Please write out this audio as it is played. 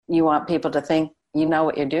you want people to think you know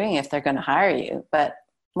what you're doing if they're going to hire you. But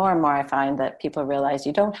more and more I find that people realize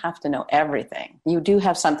you don't have to know everything. You do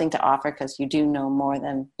have something to offer because you do know more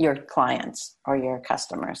than your clients or your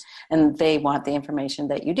customers. And they want the information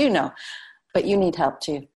that you do know. But you need help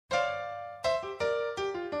too.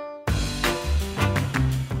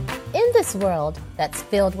 In this world that's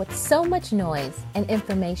filled with so much noise and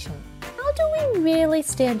information, how do we really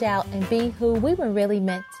stand out and be who we were really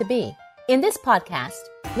meant to be? In this podcast,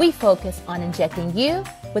 we focus on injecting you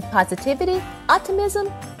with positivity, optimism,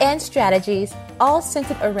 and strategies, all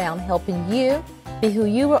centered around helping you be who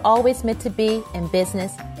you were always meant to be in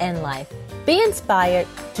business and life. Be inspired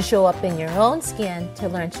to show up in your own skin to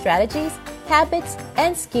learn strategies, habits,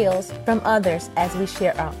 and skills from others as we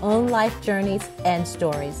share our own life journeys and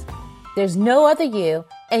stories. There's no other you,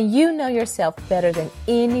 and you know yourself better than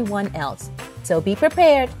anyone else. So be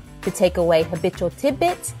prepared to take away habitual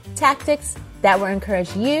tidbits, tactics that will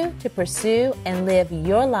encourage you to pursue and live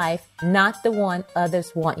your life, not the one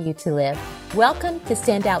others want you to live. Welcome to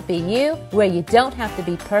Stand Out Be You, where you don't have to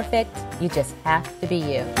be perfect, you just have to be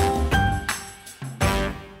you.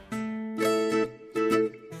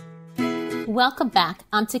 Welcome back.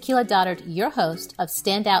 I'm Tequila Doddard, your host of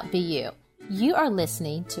Stand Out Be You. You are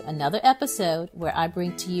listening to another episode where I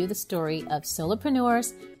bring to you the story of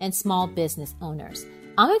solopreneurs and small business owners.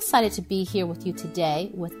 I'm excited to be here with you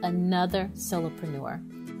today with another solopreneur.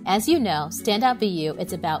 As you know, Stand Out Be You,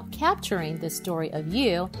 it's about capturing the story of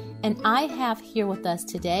you, and I have here with us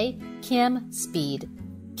today Kim Speed.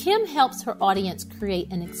 Kim helps her audience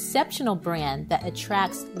create an exceptional brand that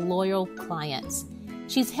attracts loyal clients.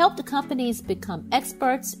 She's helped companies become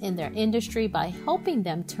experts in their industry by helping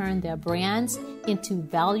them turn their brands into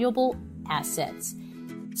valuable assets.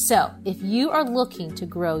 So, if you are looking to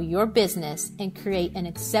grow your business and create an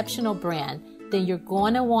exceptional brand, then you're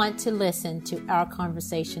going to want to listen to our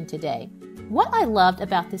conversation today. What I loved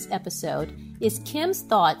about this episode is Kim's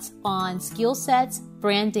thoughts on skill sets,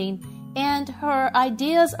 branding, and her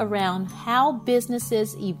ideas around how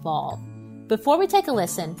businesses evolve. Before we take a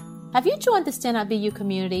listen, have you joined the Stand Out Be You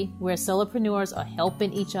community where solopreneurs are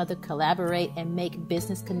helping each other collaborate and make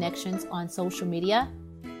business connections on social media?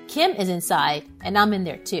 Kim is inside, and I'm in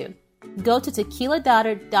there too. Go to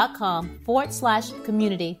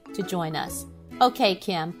tequiladoddard.com/community to join us. Okay,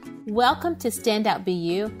 Kim, welcome to Stand Out Be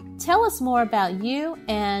You. Tell us more about you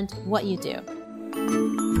and what you do.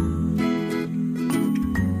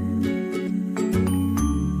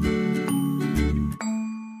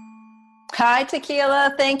 Hi,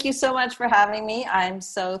 Tequila. Thank you so much for having me. I'm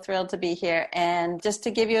so thrilled to be here. And just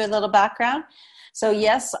to give you a little background, so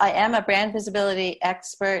yes, I am a brand visibility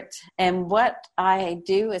expert. And what I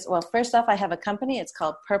do is, well, first off, I have a company. It's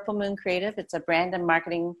called Purple Moon Creative. It's a brand and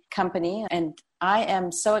marketing company. And I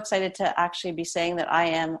am so excited to actually be saying that I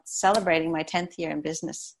am celebrating my 10th year in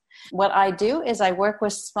business. What I do is I work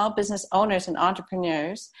with small business owners and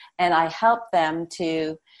entrepreneurs, and I help them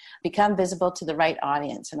to become visible to the right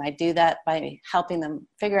audience. And I do that by helping them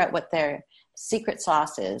figure out what their secret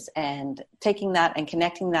sauce is and taking that and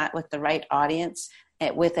connecting that with the right audience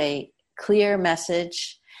with a clear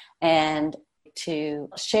message and to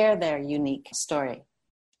share their unique story.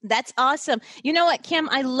 That's awesome. You know what, Kim?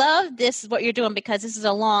 I love this, what you're doing, because this is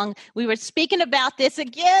we were speaking about this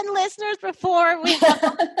again, listeners, before we got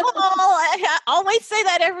on the call. I always say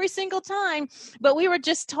that every single time, but we were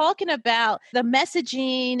just talking about the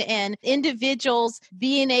messaging and individuals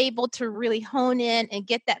being able to really hone in and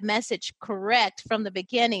get that message correct from the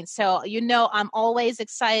beginning. So, I'm always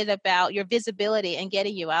excited about your visibility and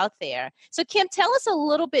getting you out there. So, Kim, tell us a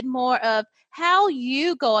little bit more of how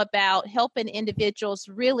you go about helping individuals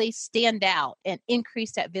really stand out and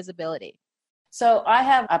increase that visibility. So I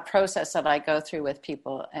have a process that I go through with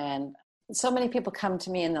people, and so many people come to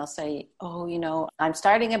me and they'll say, oh, I'm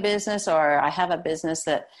starting a business, or I have a business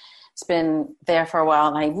that's been there for a while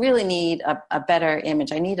and I really need a better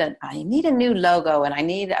image. I need a new logo and I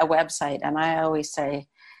need a website. And I always say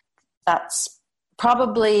that's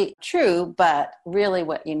probably true, but really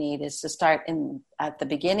what you need is to start at the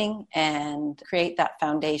beginning and create that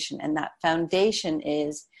foundation. And that foundation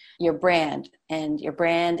is your brand. And your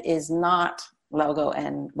brand is not logo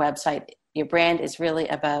and website. Your brand is really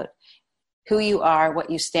about who you are,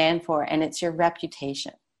 what you stand for, and it's your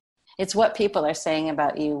reputation. It's what people are saying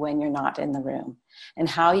about you when you're not in the room, and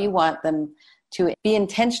how you want them to be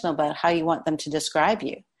intentional about how you want them to describe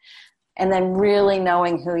you. And then really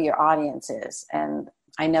knowing who your audience is. And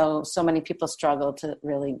I know so many people struggle to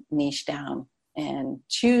really niche down and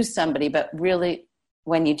choose somebody, but really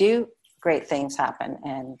when you do, great things happen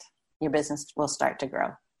and your business will start to grow.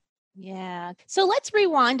 Yeah. So let's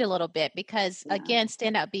rewind a little bit because, again,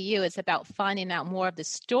 Stand Out BU is about finding out more of the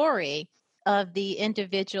story of the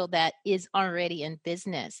individual that is already in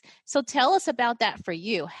business. So tell us about that for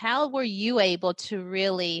you. How were you able to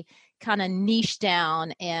really kind of niche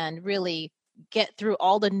down and really get through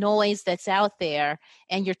all the noise that's out there?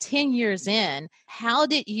 And you're 10 years in. How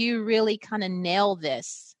did you really kind of nail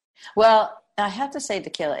this? Well, I have to say,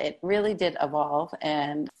 Tequila, it really did evolve.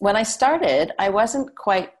 And when I started, I wasn't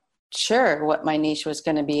quite sure what my niche was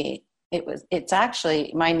going to be. It's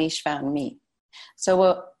actually my niche found me.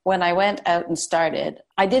 So when I went out and started,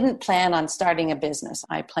 I didn't plan on starting a business.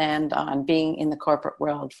 I planned on being in the corporate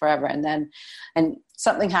world forever. And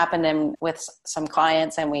something happened with some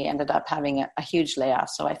clients, and we ended up having a huge layoff.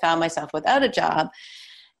 So I found myself without a job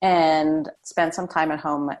and spent some time at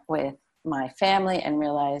home with my family and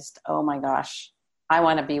realized, oh my gosh, I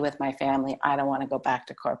want to be with my family. I don't want to go back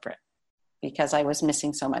to corporate because I was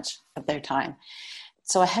missing so much of their time.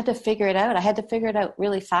 So I had to figure it out. I had to figure it out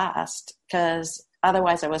really fast because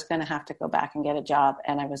otherwise I was going to have to go back and get a job,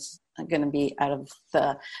 and I was going to be out of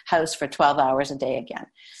the house for 12 hours a day again.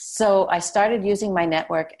 So I started using my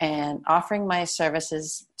network and offering my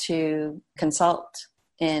services to consult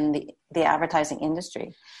in the advertising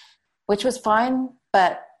industry, which was fine,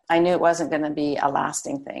 but I knew it wasn't going to be a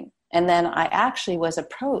lasting thing. And then I actually was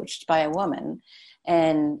approached by a woman,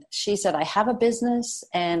 and she said, I have a business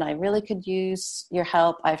and I really could use your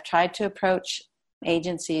help. I've tried to approach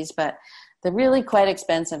agencies, but they're really quite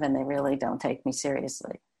expensive and they really don't take me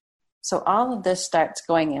seriously. So all of this starts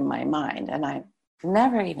going in my mind, and I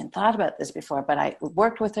never even thought about this before, but I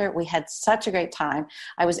worked with her. We had such a great time.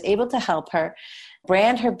 I was able to help her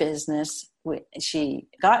brand her business. She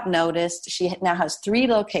got noticed. She now has 3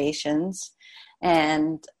 locations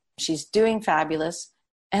and she's doing fabulous.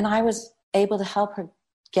 And I was able to help her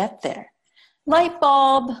get there. Light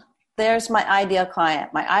bulb, there's my ideal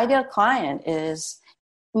client. My ideal client is,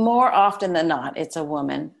 more often than not, it's a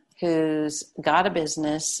woman who's got a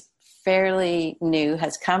business, fairly new,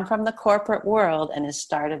 has come from the corporate world and has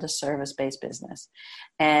started a service-based business.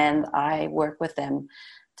 And I work with them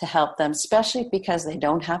to help them, especially because they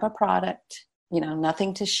don't have a product,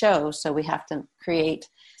 nothing to show. So we have to create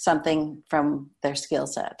something from their skill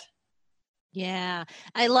set. Yeah,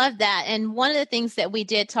 I love that. And one of the things that we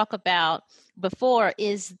did talk about before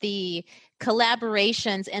is the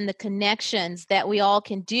collaborations and the connections that we all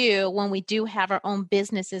can do when we do have our own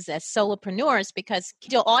businesses as solopreneurs, because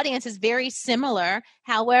the audience is very similar.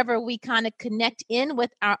 However, we kind of connect in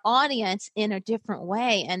with our audience in a different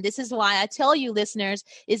way. And this is why I tell you, listeners,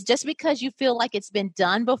 is just because you feel like it's been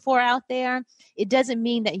done before out there, it doesn't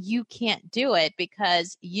mean that you can't do it,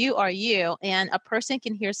 because you are you, and a person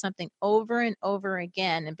can hear something over and over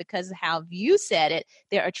again. And because of how you said it,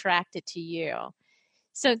 they're attracted to you.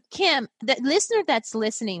 So Kim, the listener that's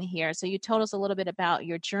listening here, so you told us a little bit about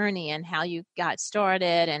your journey and how you got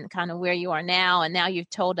started and kind of where you are now. And now you've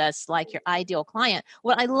told us like your ideal client.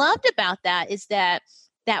 What I loved about that is that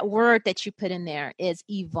word that you put in there is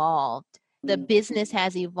evolved. The business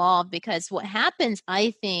has evolved, because what happens,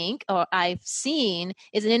 I think, or I've seen,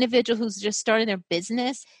 is an individual who's just started their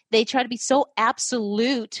business. They try to be so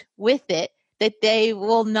absolute with it that they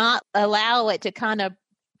will not allow it to kind of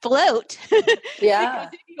float. Yeah.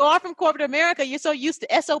 Because you are from corporate America, you're so used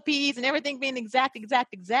to SOPs and everything being exact.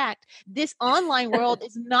 This online world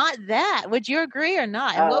is not that. Would you agree or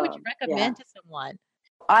not? And what would you recommend to someone?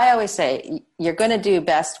 I always say you're going to do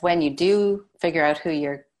best when you do figure out who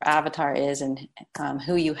your avatar is and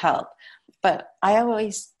who you help. But I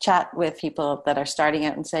always chat with people that are starting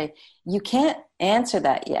out and say, you can't answer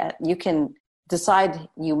that yet. You can decide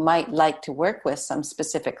you might like to work with some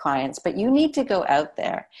specific clients, but you need to go out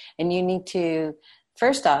there and you need to,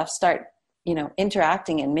 first off, start,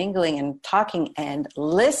 interacting and mingling and talking and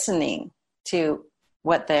listening to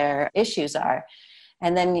what their issues are.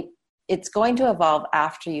 And then it's going to evolve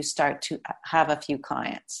after you start to have a few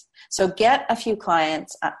clients. So get a few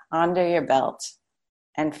clients under your belt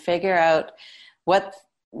and figure out what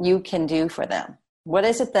you can do for them. What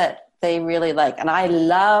is it that they really like? And I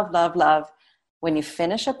love when you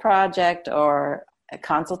finish a project or a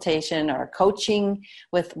consultation or coaching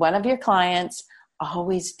with one of your clients,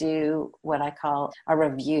 always do what I call a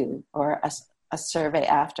review or a survey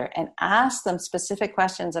after, and ask them specific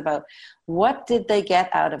questions about what did they get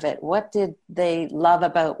out of it? What did they love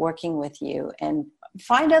about working with you? And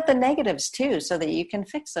find out the negatives too, so that you can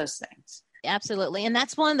fix those things. Absolutely. And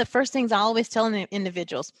that's one of the first things I always tell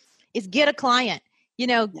individuals is get a client.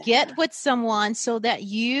 Get with someone so that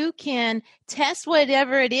you can test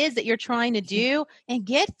whatever it is that you're trying to do and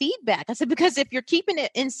get feedback. I said, because if you're keeping it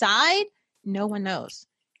inside, no one knows.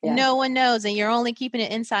 Yeah. No one knows, and you're only keeping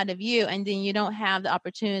it inside of you, and then you don't have the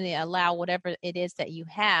opportunity to allow whatever it is that you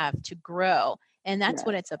have to grow. And that's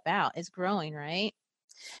what it's about, is growing, right?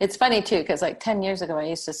 It's funny too, because like 10 years ago, I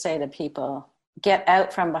used to say to people, get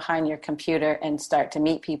out from behind your computer and start to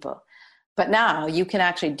meet people. But now you can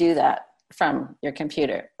actually do that from your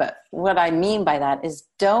computer. But what I mean by that is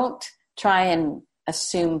don't try and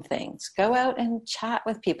assume things. Go out and chat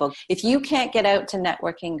with people. If you can't get out to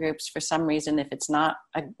networking groups for some reason, if it's not,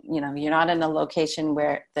 you're not in a location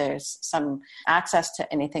where there's some access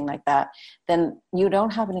to anything like that, then you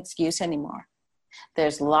don't have an excuse anymore.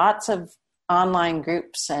 There's lots of online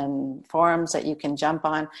groups and forums that you can jump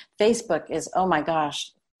on. Facebook is, oh my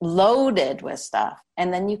gosh, loaded with stuff.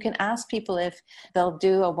 And then you can ask people if they'll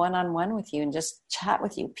do a one-on-one with you and just chat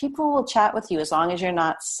with you. People will chat with you as long as you're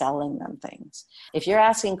not selling them things. If you're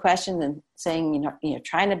asking questions and saying, you're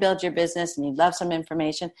trying to build your business and you'd love some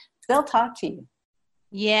information, they'll talk to you.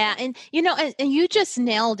 Yeah. And, and you just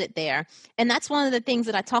nailed it there. And that's one of the things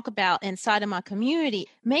that I talk about inside of my community.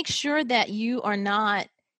 Make sure that you are not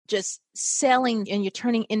just selling and you're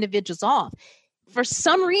turning individuals off. For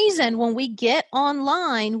some reason, when we get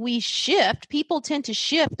online, we shift. People tend to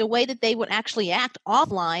shift the way that they would actually act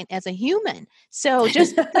offline as a human. So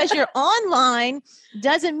just because you're online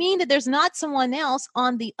doesn't mean that there's not someone else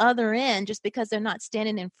on the other end just because they're not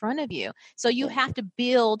standing in front of you. So you have to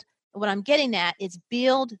build. What I'm getting at is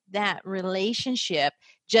build that relationship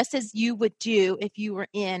just as you would do if you were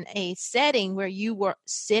in a setting where you were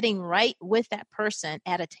sitting right with that person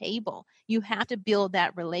at a table. You have to build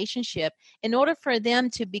that relationship in order for them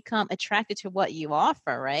to become attracted to what you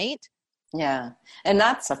offer, right? Yeah. And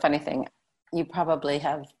that's a funny thing. You probably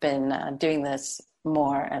have been doing this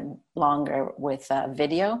more and longer with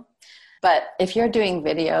video. But if you're doing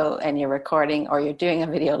video and you're recording, or you're doing a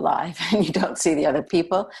video live and you don't see the other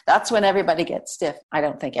people, that's when everybody gets stiff. I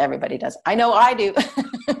don't think everybody does. I know I do.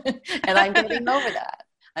 And I'm getting over that.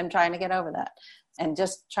 I'm trying to get over that. And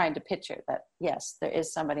just trying to picture that, yes, there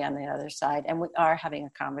is somebody on the other side and we are having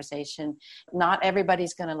a conversation. Not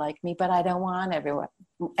everybody's going to like me, but I don't want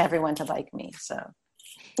everyone to like me. So.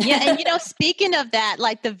 Yeah. And, speaking of that,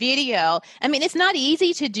 like the video, I mean, it's not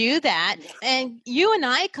easy to do that. And you and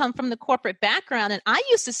I come from the corporate background, and I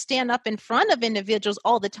used to stand up in front of individuals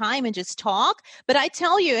all the time and just talk. But I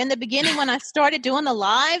tell you, in the beginning, when I started doing the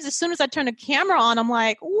lives, as soon as I turned the camera on, I'm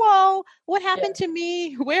like, whoa, what happened to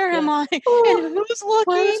me? Where am I? And who's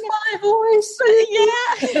looking? Where's my voice?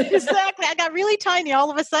 Yeah, exactly. I got really tiny all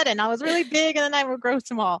of a sudden. I was really big and then I would grow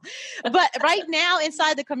small. But right now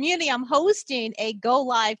inside the community, I'm hosting a Go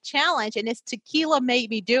Live challenge, and it's Tequila Made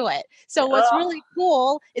Me Do It. So what's really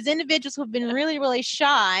cool is individuals who've been really, really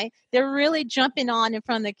shy, they're really jumping on in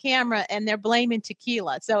front of the camera and they're blaming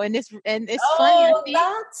tequila. So and it's funny.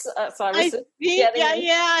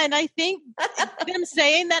 And I think them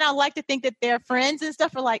saying that, I like to think that their friends and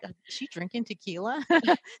stuff are like, is she drinking tequila?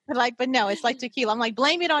 Like, but no, it's like tequila. I'm like,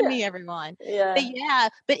 blame it on me, everyone.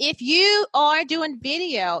 But if you are doing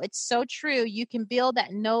video, it's so true. You can build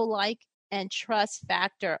that know, like, and trust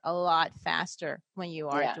factor a lot faster when you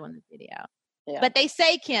are doing the video. But they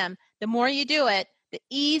say, Kim, the more you do it, the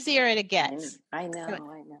easier it gets. I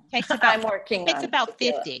know. I'm working. Takes about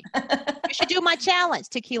 50. You should do my challenge.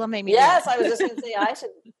 Tequila Made Me. Yes, I was just going to say I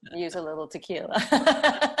should use a little tequila.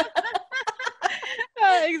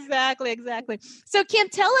 Exactly. So, Kim,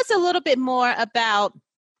 tell us a little bit more about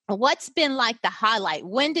what's been like the highlight.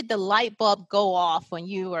 When did the light bulb go off when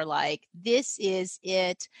you were like, this is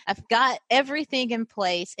it? I've got everything in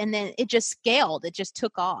place. And then it just scaled. It just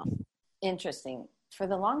took off. Interesting. For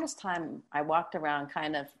the longest time, I walked around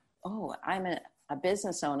kind of, I'm a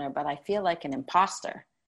business owner, but I feel like an imposter.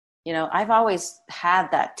 I've always had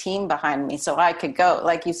that team behind me, so I could go,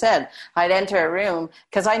 like you said, I'd enter a room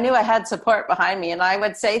because I knew I had support behind me, and I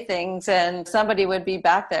would say things and somebody would be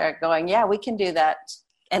back there going, yeah, we can do that.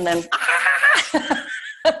 And then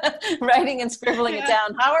writing and scribbling it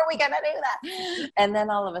down. How are we going to do that? And then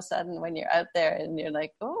all of a sudden when you're out there and you're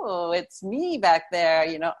like, oh, it's me back there.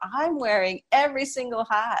 I'm wearing every single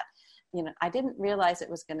hat. I didn't realize it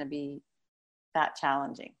was going to be that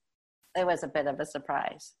challenging. It was a bit of a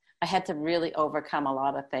surprise. I had to really overcome a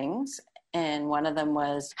lot of things. And one of them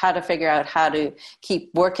was how to figure out how to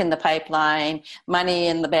keep work in the pipeline, money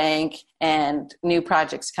in the bank, and new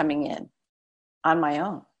projects coming in on my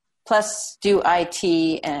own. Plus do IT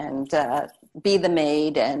and be the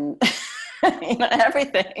maid and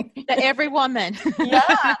everything. Every woman.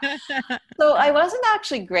 Yeah. So I wasn't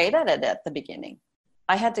actually great at it at the beginning.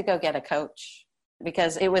 I had to go get a coach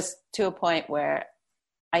because it was to a point where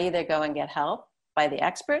I either go and get help by the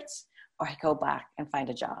experts or I go back and find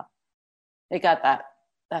a job. It got that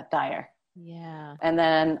that dire. Yeah. And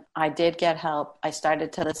then I did get help. I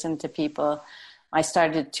started to listen to people. I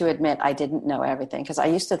started to admit I didn't know everything, because I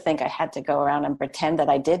used to think I had to go around and pretend that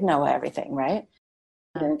I did know everything, right?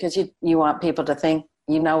 Because you want people to think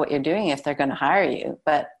you know what you're doing if they're going to hire you.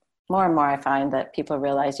 But more and more I find that people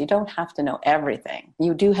realize you don't have to know everything.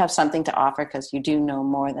 You do have something to offer because you do know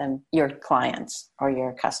more than your clients or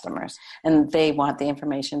your customers. And they want the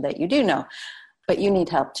information that you do know. But you need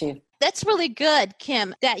help too. That's really good,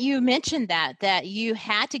 Kim, that you mentioned that you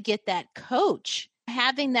had to get that coach.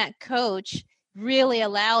 Having that coach really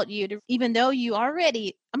allowed you to, even though you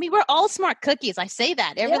already, I mean, we're all smart cookies. I say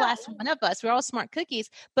that, every last one of us, we're all smart cookies,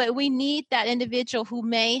 but we need that individual who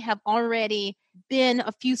may have already been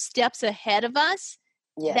a few steps ahead of us.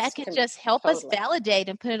 That can just help us validate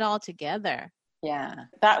and put it all together. Yeah,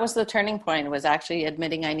 that was the turning point, was actually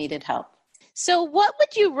admitting I needed help. So what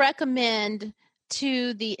would you recommend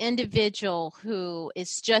to the individual who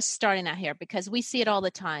is just starting out here? Because we see it all the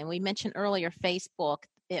time. We mentioned earlier Facebook.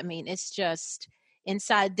 I mean, it's just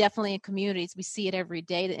inside, definitely in communities, we see it every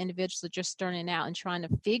day. The individuals are just starting out and trying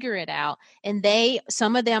to figure it out. And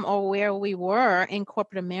some of them are where we were in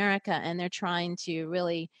corporate America, and they're trying to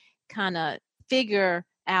really kind of figure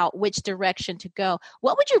out which direction to go.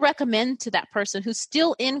 What would you recommend to that person who's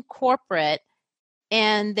still in corporate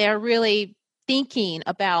and they're really thinking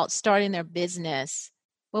about starting their business?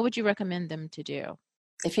 What would you recommend them to do?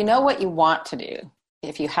 If you know what you want to do,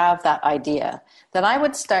 if you have that idea, then I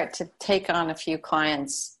would start to take on a few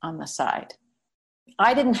clients on the side.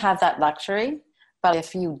 I didn't have that luxury, but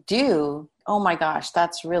if you do, oh my gosh,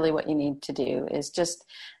 that's really what you need to do, is just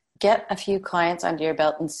get a few clients under your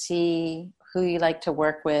belt and see who you like to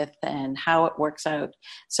work with and how it works out.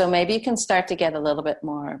 So maybe you can start to get a little bit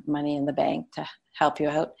more money in the bank to help you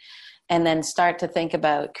out, and then start to think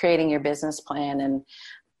about creating your business plan. And,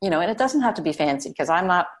 and it doesn't have to be fancy, because I'm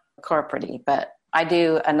not corporate-y, but I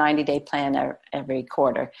do a 90-day plan every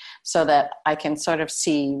quarter so that I can sort of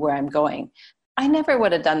see where I'm going. I never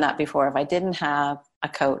would have done that before if I didn't have a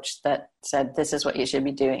coach that said, this is what you should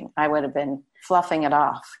be doing. I would have been fluffing it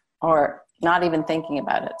off or not even thinking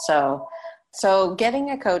about it. So getting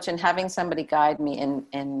a coach and having somebody guide me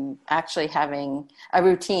in actually having a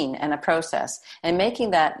routine and a process and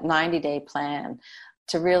making that 90-day plan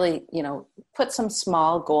to really, put some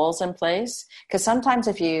small goals in place. Because sometimes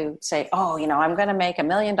if you say, I'm going to make $1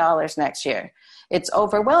 million next year, it's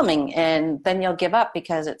overwhelming, and then you'll give up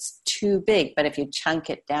because it's too big. But if you chunk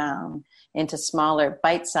it down into smaller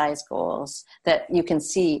bite-sized goals that you can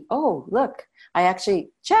see, oh, look, I actually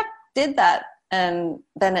did that. And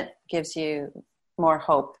then it gives you more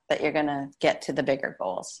hope that you're going to get to the bigger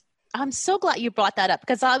goals. I'm so glad you brought that up,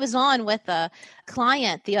 because I was on with a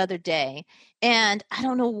client the other day, and I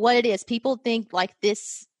don't know what it is. People think like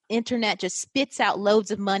this internet just spits out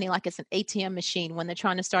loads of money like it's an ATM machine when they're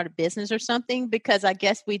trying to start a business or something, because I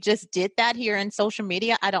guess we just did that here in social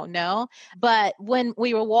media. I don't know. But when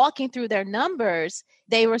we were walking through their numbers,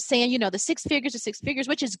 they were saying, the six figures,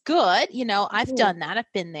 which is good. I've done that.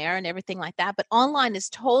 I've been there and everything like that. But online is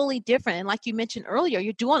totally different. And like you mentioned earlier,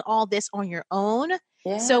 you're doing all this on your own.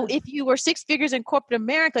 Yeah. So if you were six figures in corporate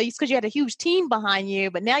America, it's because you had a huge team behind you,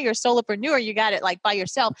 but now you're a solopreneur, you got it like by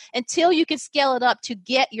yourself until you can scale it up to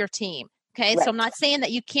get your team. Okay. Right. So I'm not saying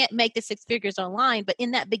that you can't make the six figures online, but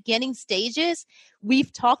in that beginning stages,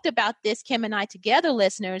 we've talked about this, Kim and I together,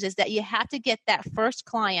 listeners, is that you have to get that first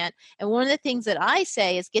client. And one of the things that I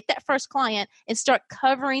say is get that first client and start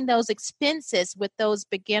covering those expenses with those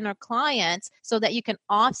beginner clients so that you can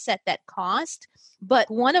offset that cost. But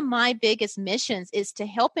one of my biggest missions is to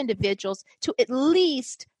help individuals to at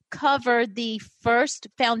least cover the first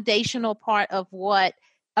foundational part of what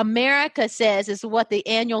America says is what the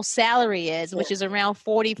annual salary is, which is around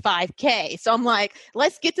 $45K. So I'm like,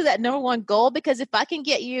 let's get to that number one goal, because if I can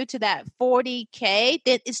get you to that $40K,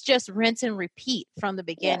 then it's just rinse and repeat from the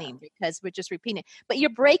beginning, because we're just repeating. But you're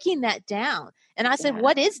breaking that down. And I said,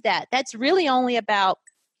 what is that? That's really only about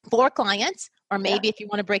 4 clients, or maybe if you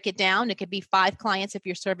want to break it down, it could be 5 clients if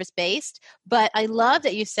you're service-based. But I love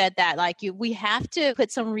that you said that, we have to put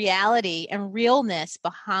some reality and realness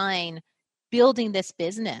behind building this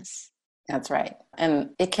business. That's right. And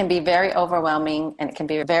it can be very overwhelming and it can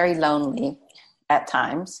be very lonely at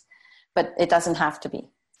times, but it doesn't have to be.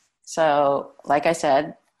 So like I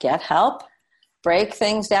said, get help, break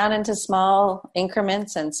things down into small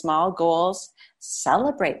increments and small goals,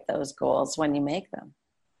 celebrate those goals when you make them.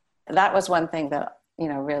 That was one thing that,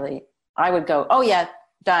 really I would go, oh yeah,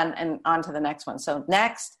 done, and on to the next one. So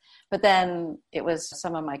next, but then it was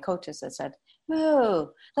some of my coaches that said,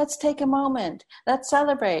 oh, let's take a moment. Let's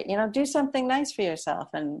celebrate, do something nice for yourself.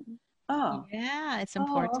 And Oh. Yeah, it's Oh,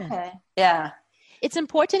 important. okay. Yeah. It's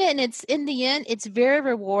important, and it's in the end, it's very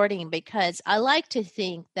rewarding, because I like to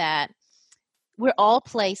think that we're all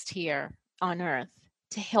placed here on earth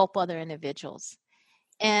to help other individuals.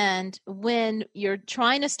 And when you're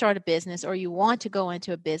trying to start a business or you want to go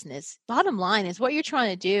into a business, bottom line is what you're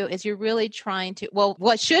trying to do is you're really trying to, well,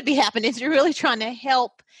 what should be happening is you're really trying to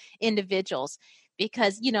help individuals.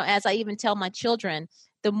 Because, as I even tell my children,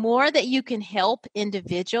 the more that you can help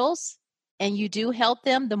individuals and you do help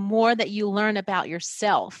them, the more that you learn about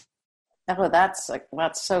yourself. Oh, that's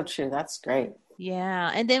so true. That's great. Yeah.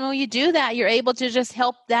 And then when you do that, you're able to just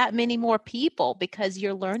help that many more people because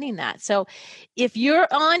you're learning that. So if you're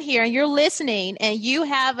on here and you're listening and you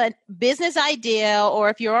have a business idea, or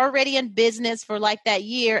if you're already in business for like that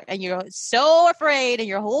year and you're so afraid and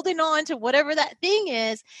you're holding on to whatever that thing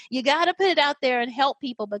is, you got to put it out there and help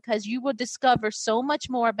people, because you will discover so much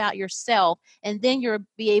more about yourself. And then you'll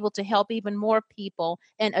be able to help even more people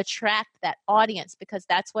and attract that audience, because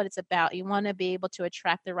that's what it's about. You want to be able to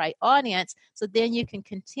attract the right audience, so then you can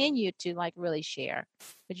continue to like really share.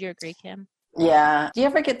 Would you agree, Kim? Yeah. Do you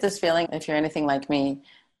ever get this feeling, if you're anything like me?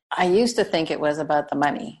 I used to think it was about the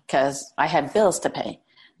money because I had bills to pay.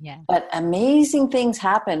 Yeah. But amazing things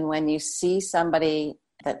happen when you see somebody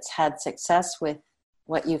that's had success with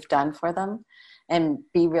what you've done for them and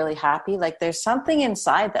be really happy. Like there's something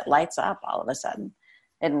inside that lights up all of a sudden.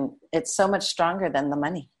 And it's so much stronger than the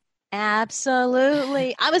money.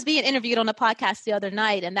 Absolutely. I was being interviewed on a podcast the other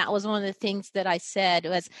night, and that was one of the things that I said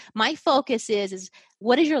was my focus is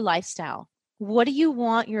what is your lifestyle? What do you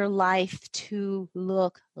want your life to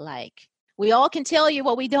look like? We all can tell you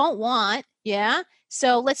what we don't want. Yeah.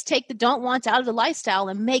 So let's take the don't wants out of the lifestyle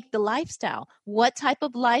and make the lifestyle. What type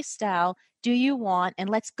of lifestyle do you want? And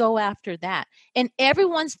let's go after that. And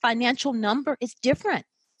everyone's financial number is different.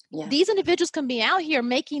 Yeah. These individuals can be out here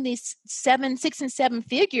making these 6 and 7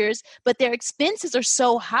 figures, but their expenses are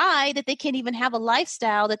so high that they can't even have a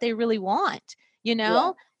lifestyle that they really want,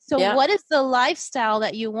 Yeah. So what is the lifestyle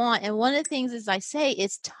that you want? And one of the things, as I say,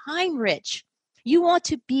 is time rich. You want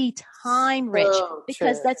to be time rich,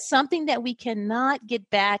 because that's something that we cannot get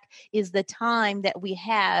back, is the time that we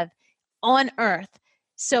have on earth.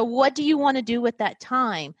 So what do you want to do with that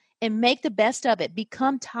time? And make the best of it.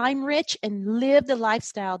 Become time rich and live the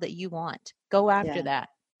lifestyle that you want. Go after that.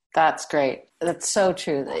 That's great. That's so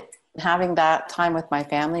true. Having that time with my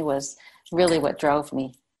family was really what drove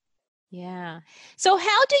me. Yeah. So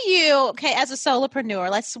how do you, as a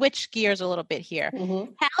solopreneur, let's switch gears a little bit here.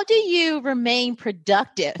 Mm-hmm. How do you remain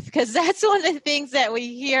productive? Because that's one of the things that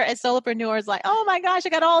we hear as solopreneurs, like, oh my gosh, I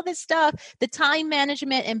got all this stuff, the time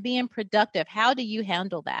management and being productive. How do you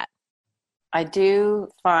handle that? I do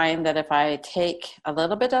find that if I take a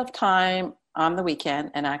little bit of time on the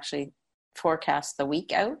weekend and actually forecast the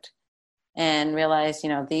week out and realize,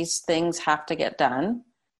 these things have to get done.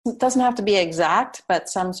 It doesn't have to be exact, but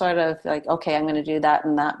some sort of like, okay, I'm going to do that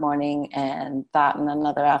in that morning and that in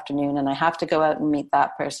another afternoon, and I have to go out and meet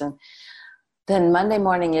that person. Then Monday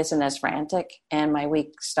morning isn't as frantic and my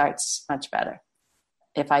week starts much better.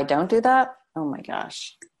 If I don't do that, oh my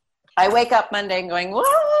gosh. I wake up Monday and going, whoa,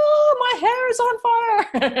 my hair is on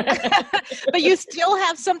fire. But you still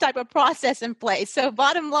have some type of process in place. So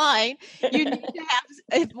bottom line, you need to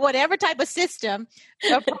have whatever type of system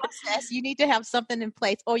or process, you need to have something in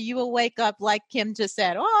place, or you will wake up like Kim just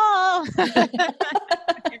said, oh,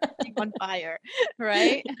 you're on fire,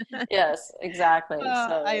 right? Yes, exactly. Oh,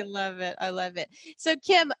 so. I love it. I love it. So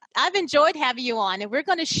Kim, I've enjoyed having you on, and we're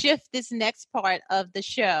going to shift this next part of the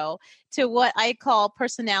show to what I call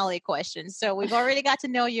personality questions. So we've already got to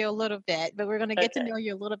know you a little bit, but we're going to get to know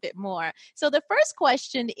you a little bit more. So the first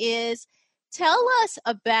question is, tell us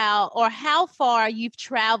about or how far you've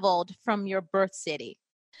traveled from your birth city.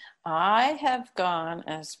 I have gone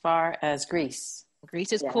as far as Greece.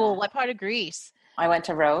 Greece is cool. What part of Greece? I went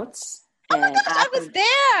to Rhodes. Oh my gosh, I was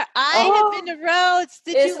there. I have been to Rhodes.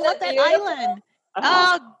 Did you love that island?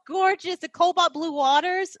 Oh, gorgeous. The cobalt blue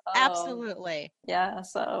waters. Absolutely. Yeah.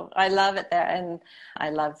 So I love it there. And I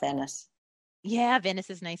love Venice. Yeah. Venice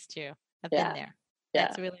is nice too. I've been there. Yeah.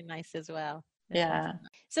 That's really nice as well.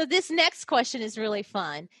 So this next question is really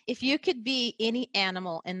fun. If you could be any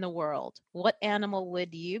animal in the world, what animal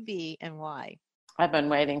would you be and why? I've been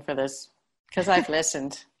waiting for this because I've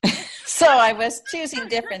listened. So I was choosing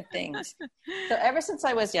different things. So ever since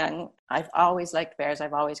I was young, I've always liked bears.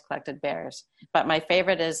 I've always collected bears. But my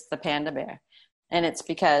favorite is the panda bear. And it's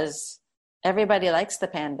because everybody likes the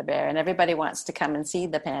panda bear and everybody wants to come and see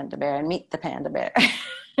the panda bear and meet the panda bear.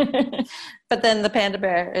 But then the panda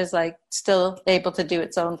bear is like still able to do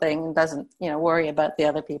its own thing and doesn't, worry about the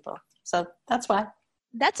other people. So that's why.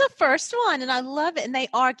 That's a first one, and I love it. And they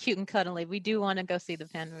are cute and cuddly. We do want to go see the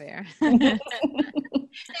panda bear.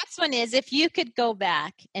 Next one is, if you could go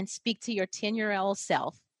back and speak to your 10-year-old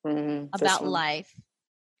self about life,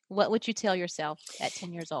 what would you tell yourself at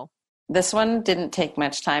 10 years old? This one didn't take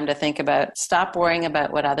much time to think about. Stop worrying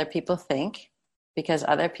about what other people think, because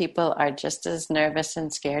other people are just as nervous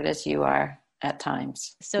and scared as you are at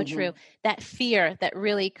times. So true. That fear that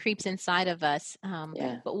really creeps inside of us.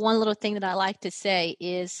 But one little thing that I like to say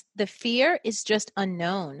is the fear is just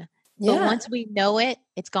unknown. But once we know it,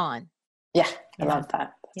 it's gone. Yeah, I love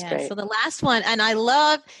that. That's great. So the last one, and I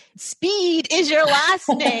love Speed is your last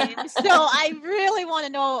name. So I really want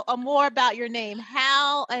to know more about your name.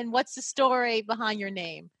 How and what's the story behind your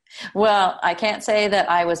name? Well, I can't say that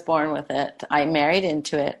I was born with it. I married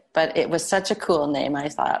into it, but it was such a cool name. I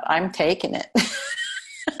thought, I'm taking it.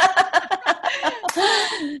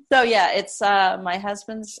 So yeah, it's my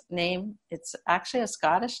husband's name. It's actually a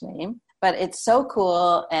Scottish name, but it's so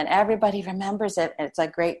cool and everybody remembers it. It's a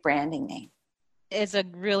great branding name. Is a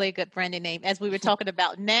really good branding name. As we were talking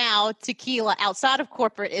about now, tequila outside of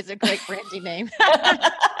corporate is a great branding name.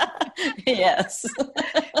 Yes.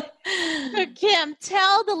 So Kim,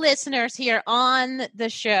 tell the listeners here on the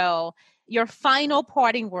show your final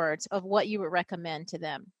parting words of what you would recommend to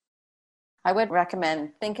them. I would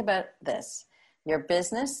recommend, think about this. Your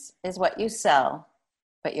business is what you sell,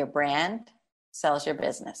 but your brand sells your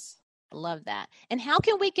business. I love that. And how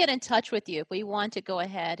can we get in touch with you if we want to go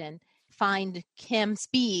ahead and find Kim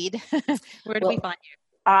Speed? Where do we find you?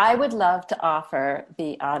 I would love to offer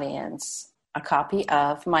the audience a copy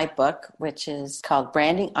of my book, which is called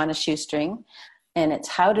Branding on a Shoestring. And it's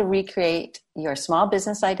how to recreate your small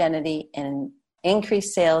business identity and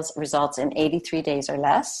increase sales results in 83 days or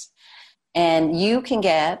less. And you can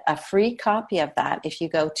get a free copy of that if you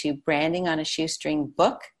go to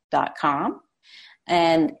brandingonashoestringbook.com.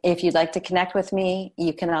 And if you'd like to connect with me,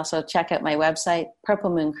 you can also check out my website,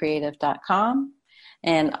 purplemooncreative.com.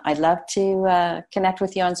 And I'd love to connect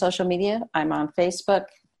with you on social media. I'm on Facebook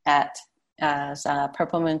at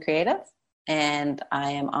Purple Moon Creative, and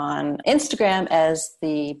I am on Instagram as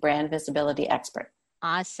the Brand Visibility Expert.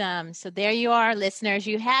 Awesome. So there you are, listeners.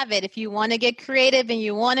 You have it. If you want to get creative and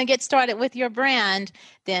you want to get started with your brand,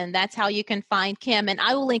 then that's how you can find Kim. And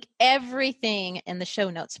I will link everything in the show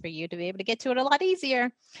notes for you to be able to get to it a lot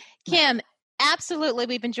easier. Kim, absolutely.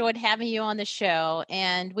 We've enjoyed having you on the show,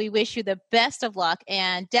 and we wish you the best of luck,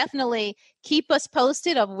 and definitely keep us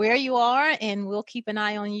posted of where you are, and we'll keep an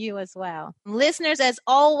eye on you as well. Listeners, as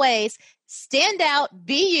always, stand out,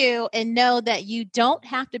 be you, and know that you don't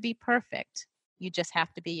have to be perfect. You just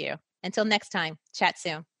have to be you. Until next time, chat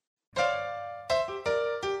soon.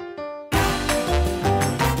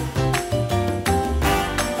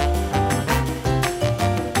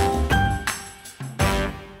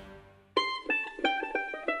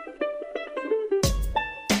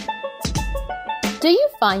 Do you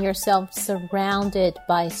find yourself surrounded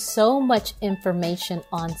by so much information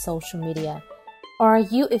on social media? Are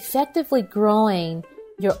you effectively growing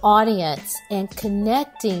your audience and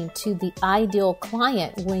connecting to the ideal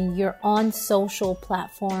client when you're on social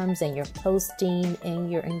platforms and you're posting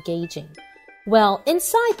and you're engaging? Well,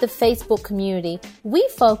 inside the Facebook community, we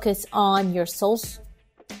focus on your social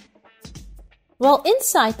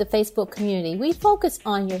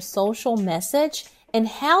message and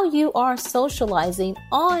how you are socializing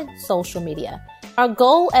on social media. Our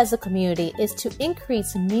goal as a community is to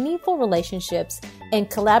increase meaningful relationships and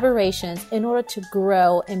collaborations in order to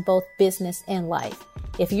grow in both business and life.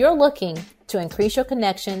 If you're looking to increase your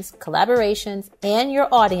connections, collaborations, and your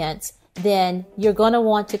audience, then you're going to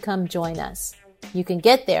want to come join us. You can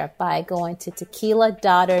get there by going to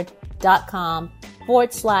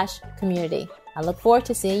tequiladoddard.com/community. I look forward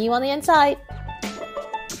to seeing you on the inside.